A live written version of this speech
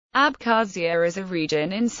Abkhazia is a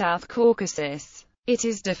region in South Caucasus. It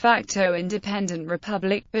is de facto independent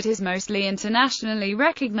republic, but is mostly internationally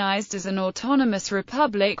recognized as an autonomous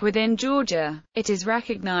republic within Georgia. It is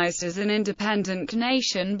recognized as an independent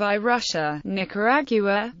nation by Russia,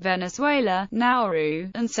 Nicaragua, Venezuela, Nauru,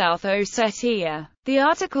 and South Ossetia. The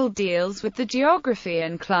article deals with the geography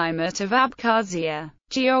and climate of Abkhazia.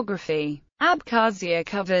 Geography. Abkhazia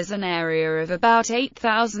covers an area of about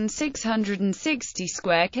 8,660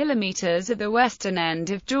 square kilometers at the western end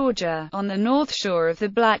of Georgia, on the north shore of the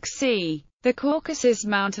Black Sea. The Caucasus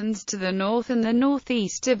Mountains to the north and the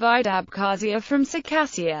northeast divide Abkhazia from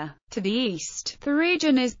Circassia. To the east, the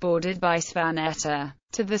region is bordered by Svaneta.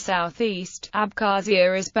 To the southeast,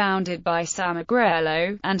 Abkhazia is bounded by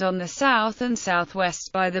Samogrelo, and on the south and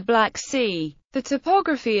southwest by the Black Sea. The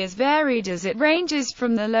topography is varied as it ranges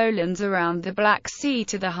from the lowlands around the Black Sea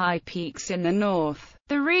to the high peaks in the north.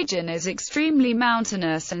 The region is extremely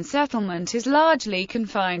mountainous and settlement is largely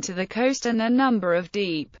confined to the coast and a number of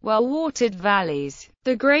deep, well-watered valleys.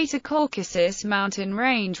 The Greater Caucasus mountain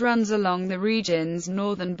range runs along the region's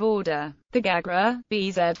northern border. The Gagra,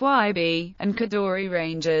 Bzyb, and Kadori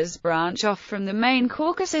ranges branch off from the main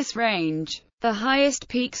Caucasus range. The highest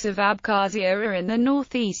peaks of Abkhazia are in the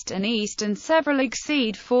northeast and east, and several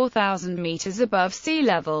exceed 4,000 meters above sea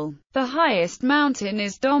level. The highest mountain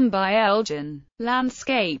is Dombai-Elgin.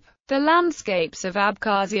 Landscape. The landscapes of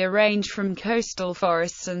Abkhazia range from coastal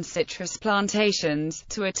forests and citrus plantations,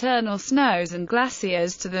 to eternal snows and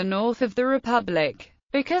glaciers to the north of the republic.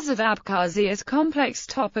 Because of Abkhazia's complex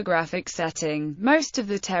topographic setting, most of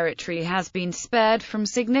the territory has been spared from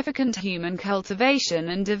significant human cultivation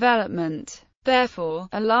and development. Therefore,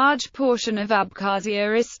 a large portion of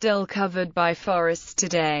Abkhazia is still covered by forests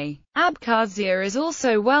today. Abkhazia is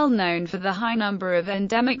also well known for the high number of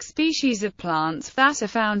endemic species of plants that are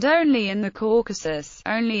found only in the Caucasus,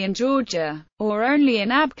 only in Georgia, or only in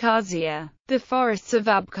Abkhazia. The forests of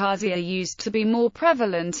Abkhazia used to be more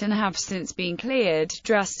prevalent and have since been cleared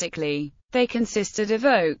drastically. They consisted of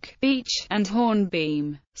oak, beech, and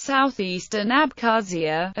hornbeam. Southeastern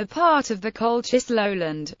Abkhazia, a part of the Colchis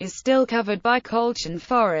lowland, is still covered by Colchian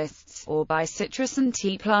forests, or by citrus and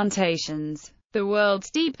tea plantations. The world's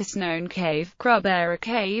deepest known cave, Krubera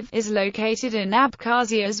Cave, is located in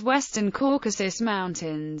Abkhazia's western Caucasus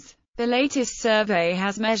Mountains. The latest survey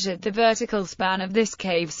has measured the vertical span of this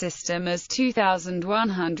cave system as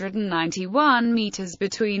 2,191 meters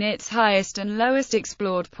between its highest and lowest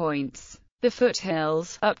explored points. The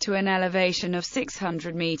foothills, up to an elevation of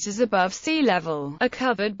 600 meters above sea level, are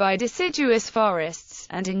covered by deciduous forests,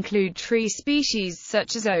 and include tree species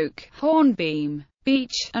such as oak, hornbeam,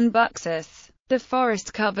 beech, and buxus. The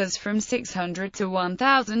forest covers from 600 to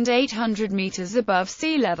 1,800 meters above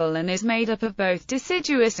sea level and is made up of both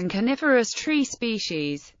deciduous and coniferous tree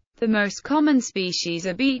species. The most common species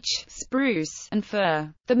are beech, spruce, and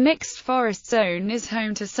fir. The mixed forest zone is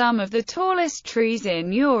home to some of the tallest trees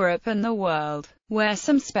in Europe and the world, where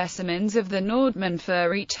some specimens of the Nordmann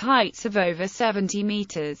fir reach heights of over 70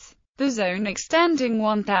 meters. The zone extending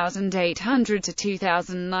 1,800 to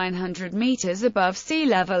 2,900 meters above sea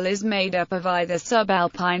level is made up of either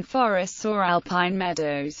subalpine forests or alpine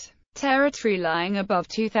meadows. Territory lying above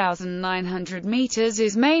 2,900 meters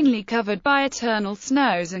is mainly covered by eternal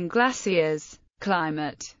snows and glaciers.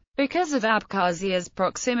 Climate. Because of Abkhazia's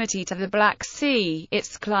proximity to the Black Sea,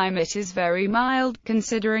 its climate is very mild,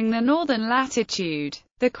 considering the northern latitude.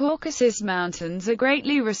 The Caucasus Mountains are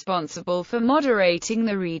greatly responsible for moderating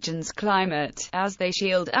the region's climate, as they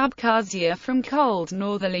shield Abkhazia from cold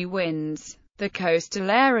northerly winds. The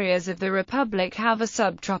coastal areas of the republic have a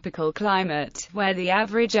subtropical climate, where the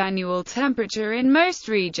average annual temperature in most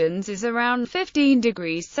regions is around 15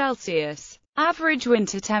 degrees Celsius. Average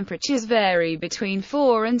winter temperatures vary between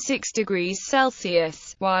 4 and 6 degrees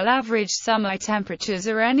Celsius, while average summer temperatures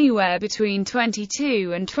are anywhere between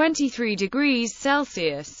 22 and 23 degrees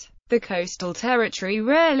Celsius. The coastal territory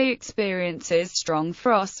rarely experiences strong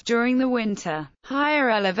frost during the winter. Higher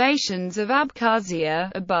elevations of Abkhazia,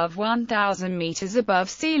 above 1,000 meters above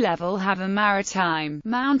sea level, have a maritime,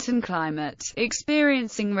 mountain climate,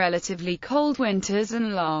 experiencing relatively cold winters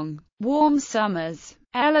and long, warm summers.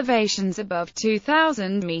 Elevations above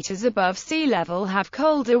 2,000 meters above sea level have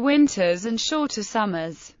colder winters and shorter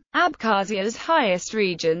summers. Abkhazia's highest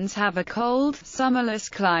regions have a cold,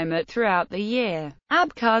 summerless climate throughout the year.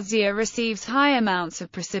 Abkhazia receives high amounts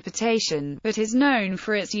of precipitation, but is known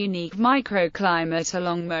for its unique microclimate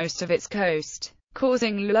along most of its coast,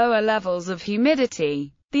 causing lower levels of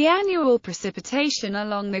humidity. The annual precipitation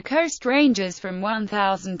along the coast ranges from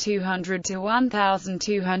 1,200 to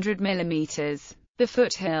 1,200 millimeters. The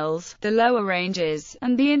foothills, the lower ranges,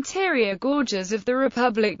 and the interior gorges of the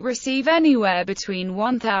republic receive anywhere between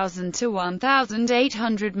 1,000 to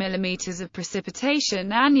 1,800 millimeters of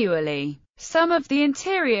precipitation annually. Some of the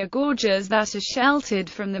interior gorges that are sheltered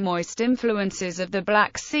from the moist influences of the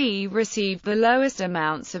Black Sea receive the lowest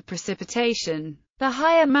amounts of precipitation. The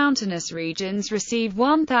higher mountainous regions receive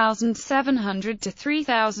 1,700 to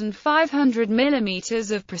 3,500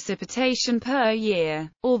 millimeters of precipitation per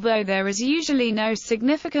year. Although there is usually no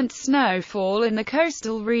significant snowfall in the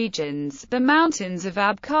coastal regions, the mountains of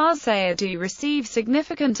Abkhazia do receive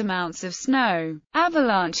significant amounts of snow.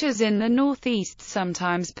 Avalanches in the northeast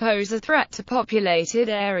sometimes pose a threat to populated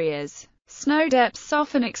areas. Snow depths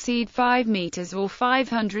often exceed 5 meters or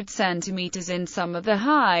 500 centimeters in some of the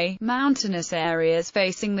high, mountainous areas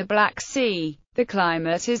facing the Black Sea. The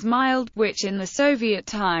climate is mild, which in the Soviet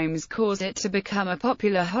times caused it to become a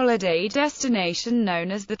popular holiday destination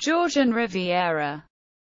known as the Georgian Riviera.